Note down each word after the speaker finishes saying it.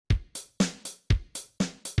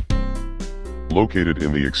Located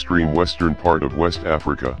in the extreme western part of West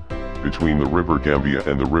Africa, between the river Gambia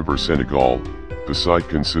and the river Senegal, the site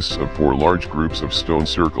consists of 4 large groups of stone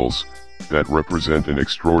circles, that represent an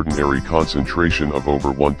extraordinary concentration of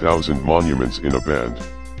over 1,000 monuments in a band.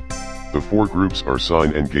 The 4 groups are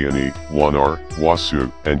Sine and Gayani, Wanar, Wasu,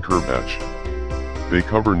 and Kurbach. They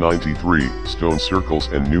cover 93 stone circles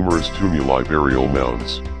and numerous tumuli burial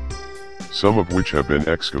mounds, some of which have been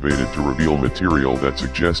excavated to reveal material that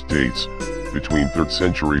suggest dates between 3rd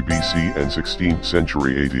century BC and 16th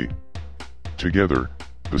century AD. Together,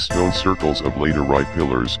 the stone circles of laterite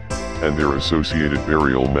pillars, and their associated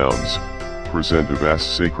burial mounds, present a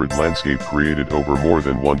vast sacred landscape created over more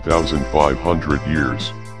than 1,500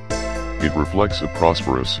 years. It reflects a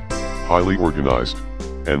prosperous, highly organized,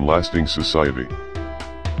 and lasting society.